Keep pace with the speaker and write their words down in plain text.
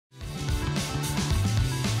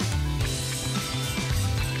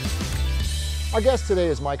Our guest today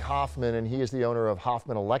is Mike Hoffman, and he is the owner of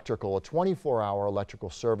Hoffman Electrical, a 24-hour electrical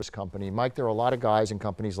service company. Mike, there are a lot of guys and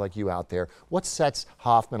companies like you out there. What sets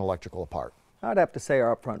Hoffman Electrical apart? I'd have to say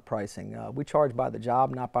our upfront pricing. We charge by the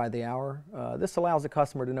job, not by the hour. This allows the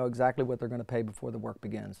customer to know exactly what they're going to pay before the work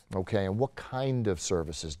begins. Okay, and what kind of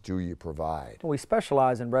services do you provide? We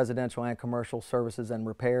specialize in residential and commercial services and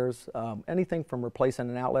repairs, anything from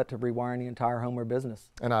replacing an outlet to rewiring the entire home or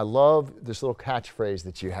business. And I love this little catchphrase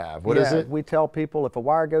that you have. What is it? We tell people if a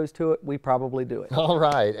wire goes to it, we probably do it. All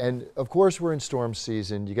right, and of course we're in storm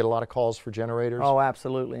season. You get a lot of calls for generators? Oh,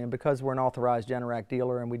 absolutely, and because we're an authorized Generac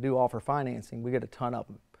dealer and we do offer financing, we get a ton of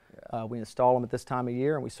them. Yeah. We install them at this time of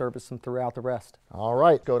year and we service them throughout the rest. All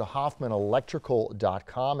right, go to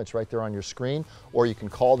HoffmanElectrical.com. It's right there on your screen, or you can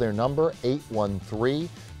call their number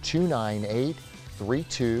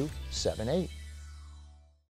 813-298-3278.